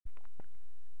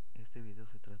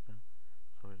trata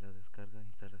sobre la descarga e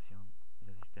instalación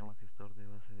del sistema gestor de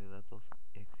base de datos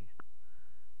Exist.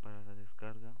 Para la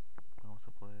descarga vamos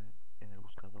a poner en el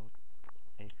buscador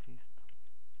exist-db.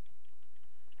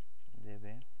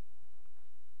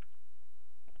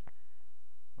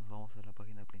 Nos vamos a la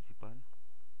página principal,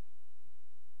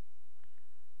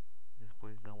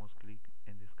 después damos clic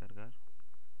en descargar,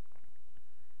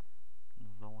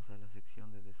 nos vamos a la sección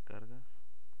de descargas.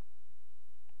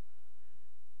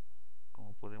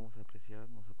 Como podemos apreciar,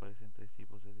 nos aparecen tres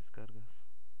tipos de descargas,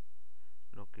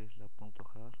 lo que es la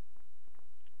 .jar,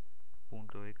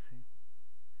 .exe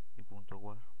y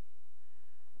 .war.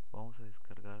 Vamos a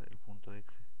descargar el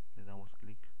 .exe, le damos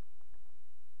clic,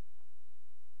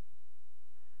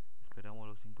 esperamos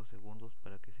los 5 segundos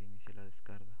para que se inicie la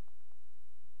descarga,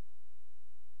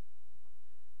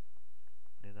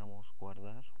 le damos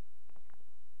guardar.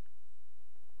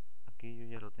 Aquí yo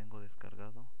ya lo tengo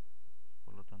descargado,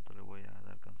 por lo tanto le voy a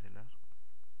dar cancelar.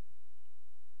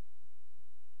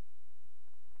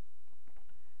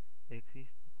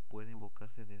 Exist puede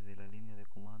invocarse desde la línea de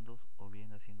comandos o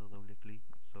bien haciendo doble clic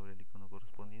sobre el icono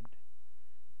correspondiente.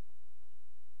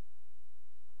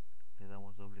 Le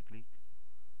damos doble clic.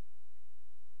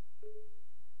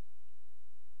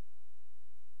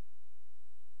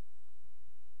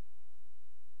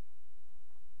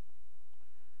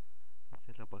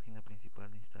 Esta es la página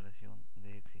principal de instalación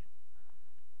de Exist.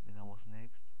 Le damos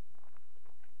Next.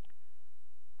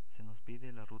 Se nos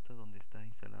pide la ruta donde está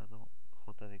instalado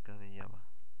JDK de Java.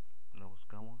 La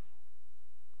buscamos.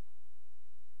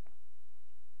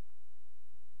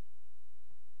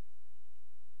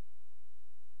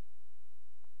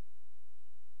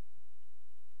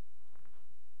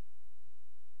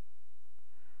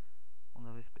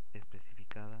 Una vez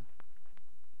especificada,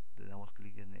 le damos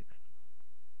clic en Next.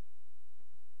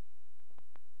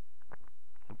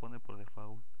 Se pone por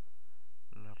default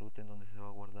la ruta en donde se va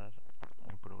a guardar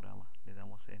el programa. Le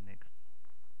damos en Next.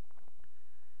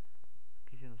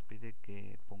 Aquí se nos pide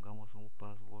que pongamos un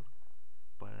password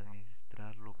para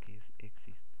administrar lo que es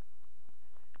Exist.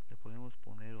 Le podemos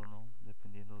poner o no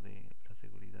dependiendo de la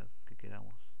seguridad que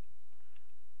queramos.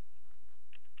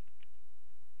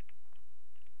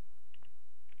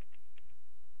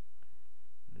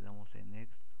 Le damos en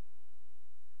Next.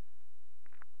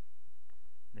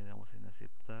 Le damos en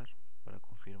aceptar para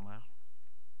confirmar.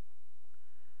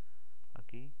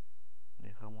 Aquí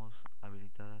dejamos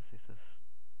habilitadas esas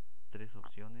tres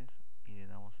opciones y le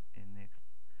damos en Next.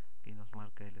 Aquí nos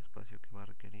marca el espacio que va a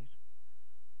requerir.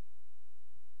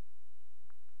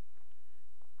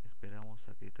 Esperamos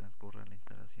a que transcurra la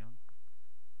instalación.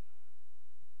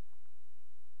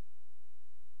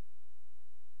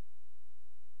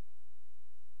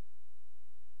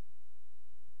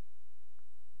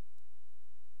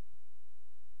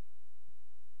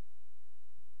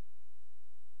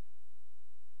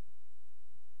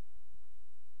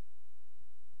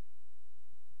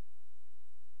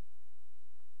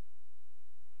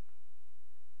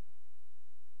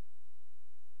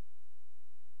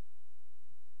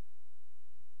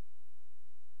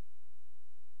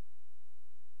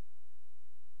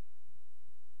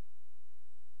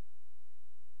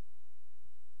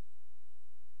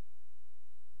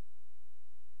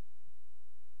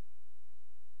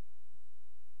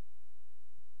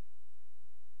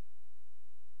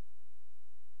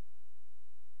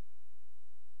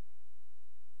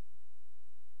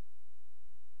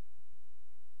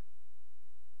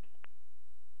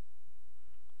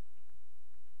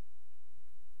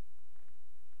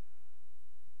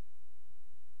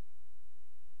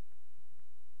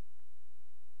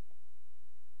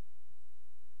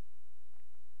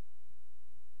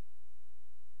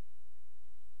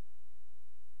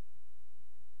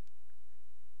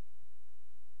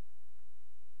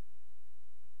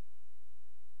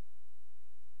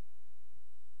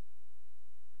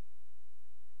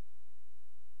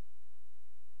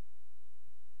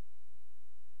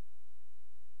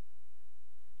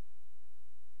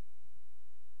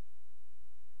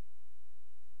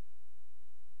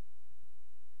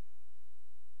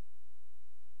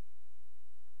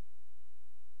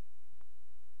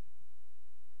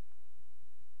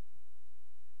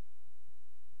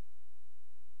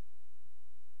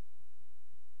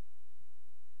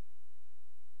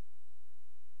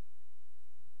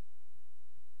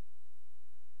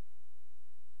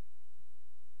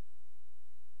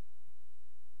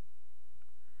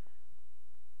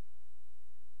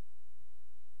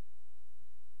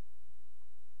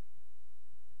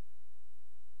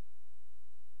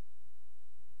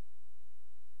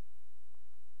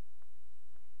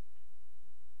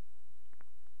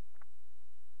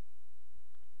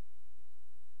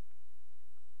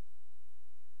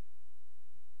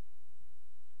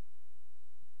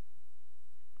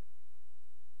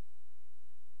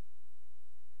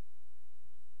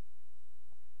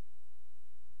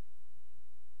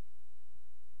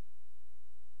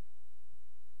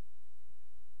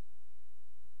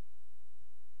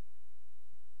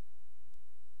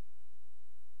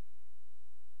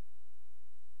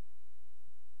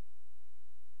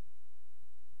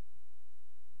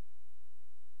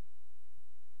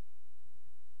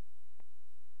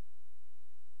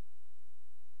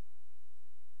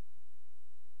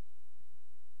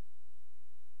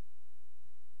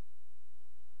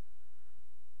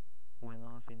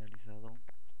 hemos finalizado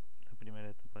la primera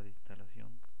etapa de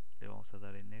instalación, le vamos a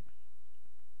dar en Next.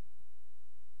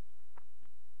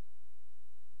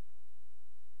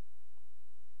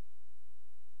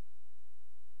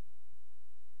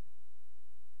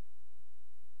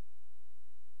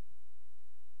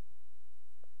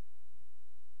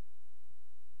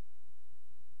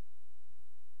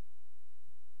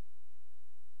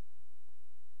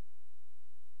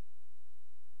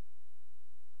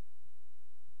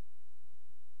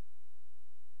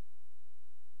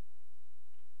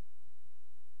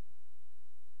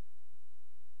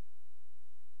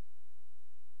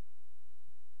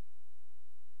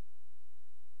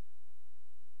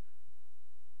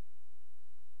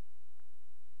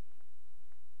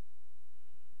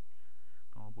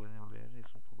 Como pueden ver,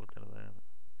 es un poco tardada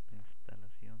la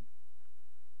instalación.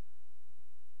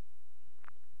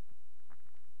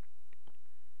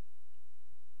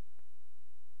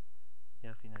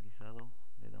 Ya finalizado,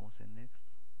 le damos en Next.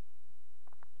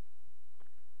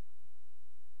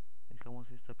 Dejamos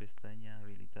esta pestaña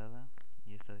habilitada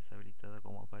y esta deshabilitada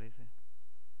como aparece.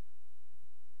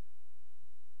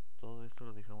 Todo esto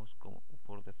lo dejamos como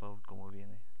por default como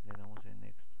viene. Le damos en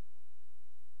Next.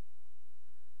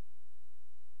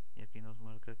 Y aquí nos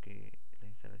marca que la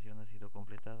instalación ha sido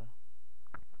completada.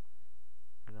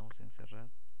 Le damos en cerrar.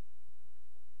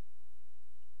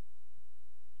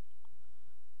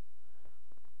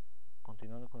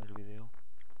 Continuando con el video,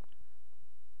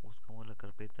 buscamos la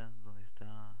carpeta donde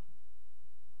está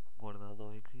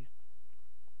guardado exist.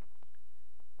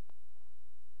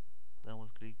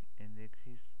 Damos clic en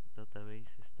exist-db.avi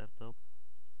startup.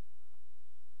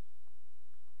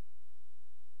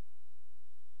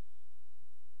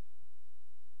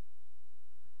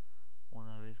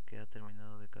 Una vez que ha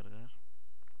terminado de cargar,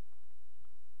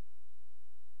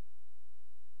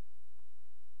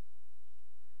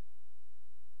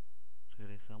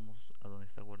 regresamos a donde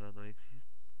está guardado exist,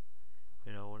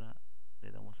 pero ahora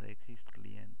le damos a exist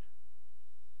client.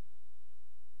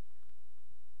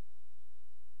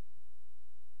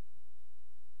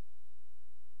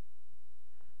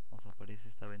 Nos aparece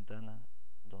esta ventana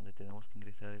donde tenemos que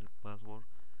ingresar el password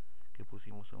que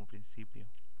pusimos a un principio.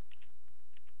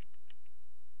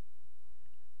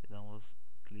 Le damos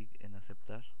clic en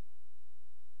aceptar.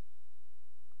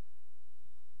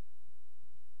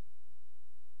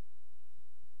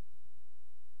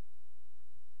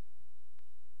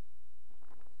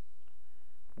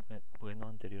 Bueno,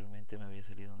 anteriormente me había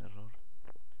salido un error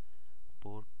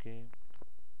porque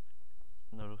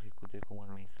no lo ejecuté como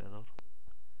administrador.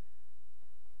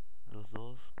 Los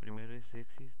dos, primero es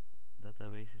exist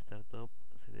database startup,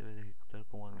 se debe de ejecutar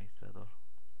como administrador.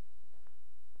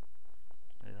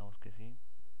 Le damos que sí.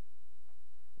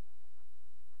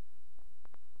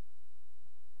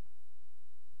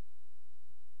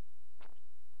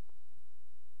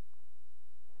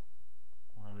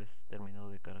 Una vez terminado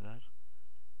de cargar,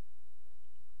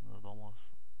 nos vamos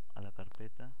a la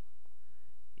carpeta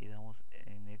y damos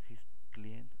en exist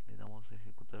client, le damos a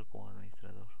ejecutar como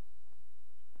administrador.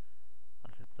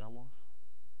 Aceptamos.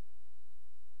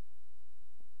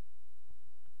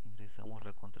 Ingresamos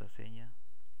la contraseña.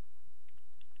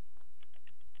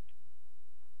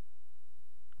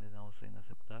 Le damos en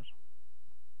aceptar.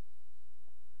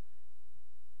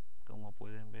 Como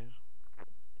pueden ver,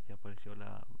 ya apareció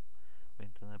la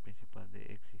ventana principal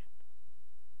de exist.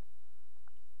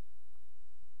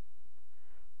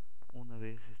 Una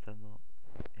vez estando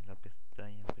en la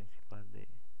pestaña principal de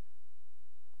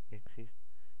exist,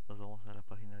 nos vamos a la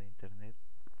página de internet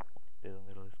de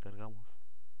donde lo descargamos.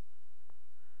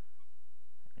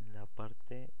 En la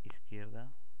parte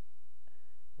izquierda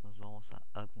nos vamos a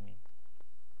admin.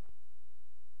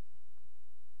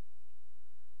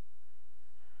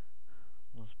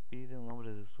 Nos pide un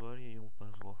nombre de usuario y un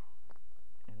password.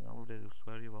 En nombre de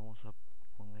usuario vamos a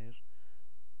poner,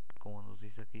 como nos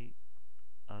dice aquí,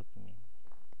 admin.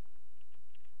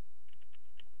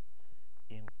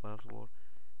 Y en password,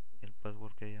 el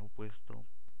password que hayan puesto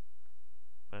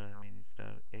para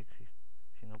administrar exist.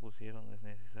 Si no pusieron, no es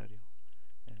necesario.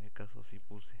 En mi caso sí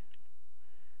puse.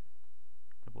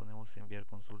 Le ponemos enviar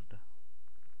consulta.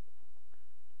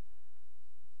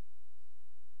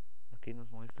 Aquí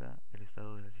nos muestra el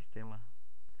estado del sistema.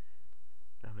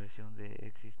 La versión de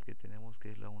exist que tenemos,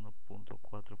 que es la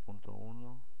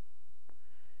 1.4.1,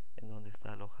 en donde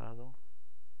está alojado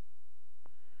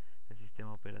el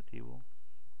sistema operativo,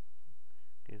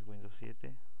 que es Windows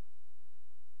 7,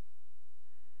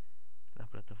 la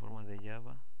plataforma de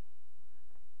Java,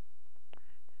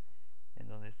 en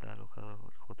donde está alojado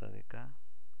el JDK,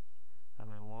 la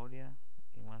memoria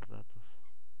y más datos.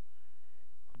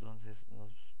 Entonces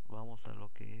nos vamos a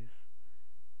lo que es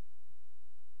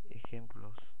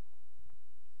ejemplos.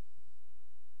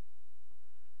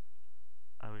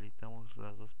 Habilitamos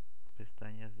las dos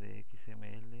pestañas de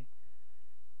XML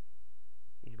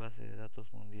y base de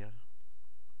datos mundial.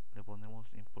 Le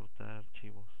ponemos importar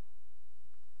archivos.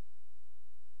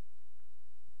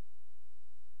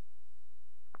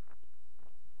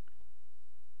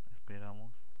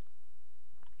 Esperamos.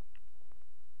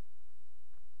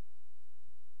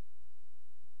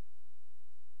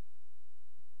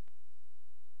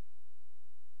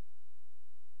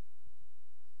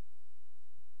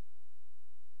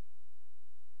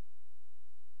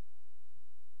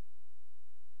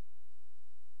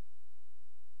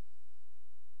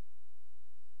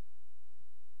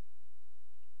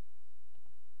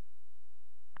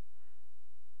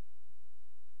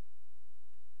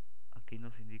 Aquí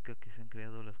nos indica que se han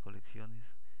creado las colecciones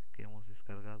que hemos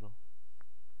descargado.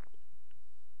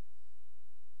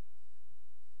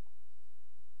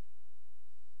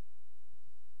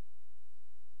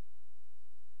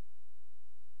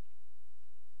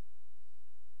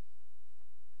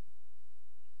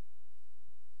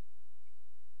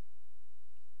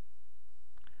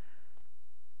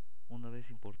 Una vez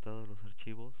importados los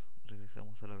archivos,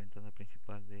 regresamos a la ventana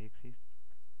principal de Exist.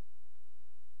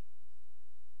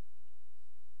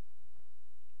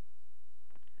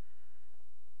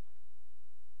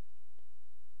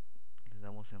 Le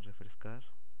damos en refrescar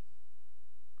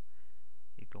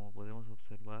y como podemos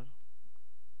observar,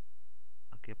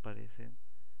 aquí aparecen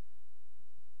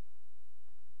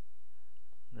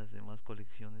las demás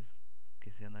colecciones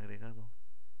que se han agregado.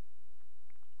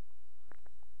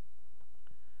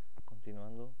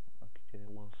 Continuando, aquí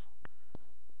tenemos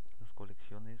las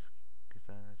colecciones que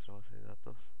están en nuestra base de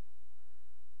datos.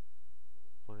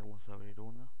 Podemos abrir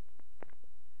una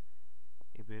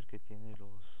y ver que tiene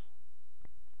los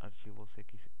archivos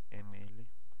XML.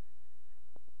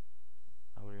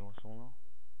 Abrimos uno,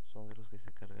 son de los que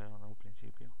se cargaron a un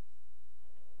principio.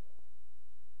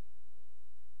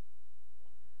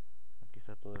 Aquí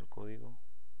está todo el código.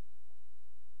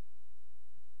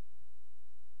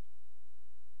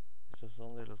 Estos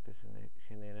son de los que se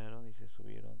generaron y se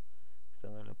subieron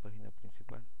estando en la página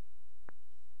principal.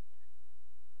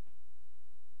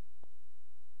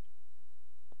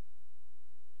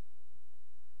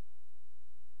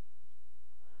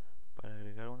 Para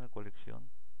agregar una colección,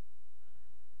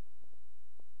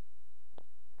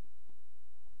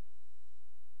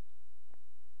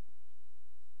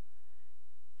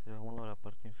 se va uno a la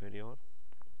parte inferior.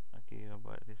 Aquí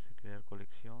aparece crear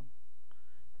colección,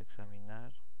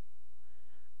 examinar,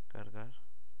 cargar.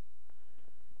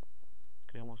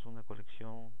 Creamos una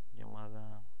colección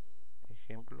llamada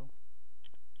ejemplo.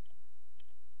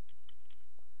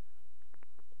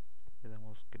 Le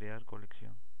damos crear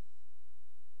colección.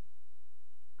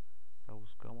 La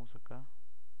buscamos acá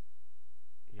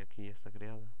y aquí ya está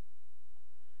creada.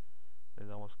 Le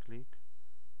damos clic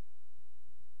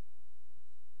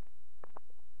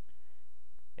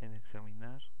en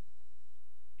examinar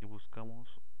y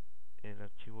buscamos el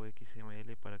archivo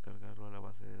XML para cargarlo a la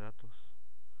base de datos.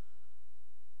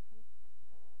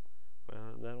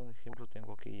 Para dar un ejemplo,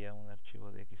 tengo aquí ya un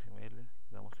archivo de XML. Le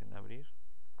damos en abrir.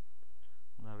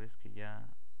 Una vez que ya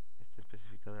esté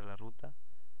especificada la ruta,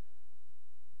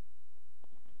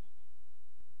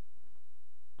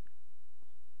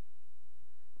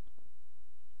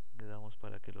 le damos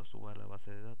para que lo suba a la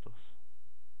base de datos.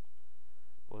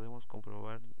 Podemos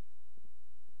comprobar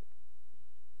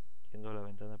yendo a la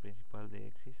ventana principal de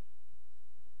Exist.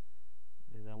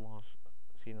 Le damos,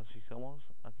 si nos fijamos,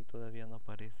 aquí todavía no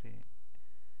aparece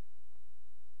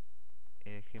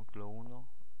ejemplo 1.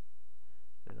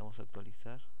 Le damos a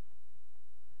actualizar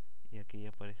y aquí ya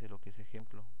aparece lo que es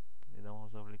ejemplo. Le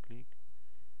damos doble clic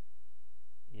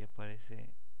y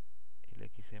aparece el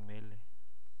XML.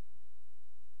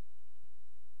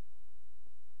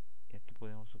 Y aquí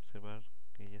podemos observar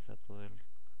que ya está todo el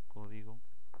código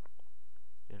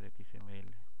del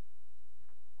XML.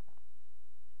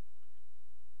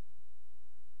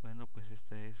 Bueno, pues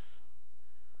esta es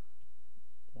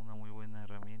una muy buena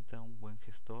herramienta, un buen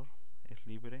gestor, es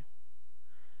libre,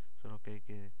 solo que hay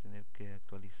que tener que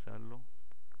actualizarlo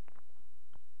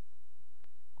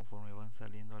conforme van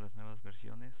saliendo las nuevas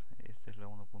versiones. Esta es la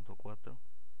 1.4.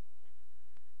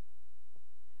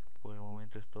 Por el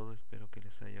momento es todo, espero que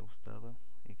les haya gustado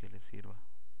y que les sirva.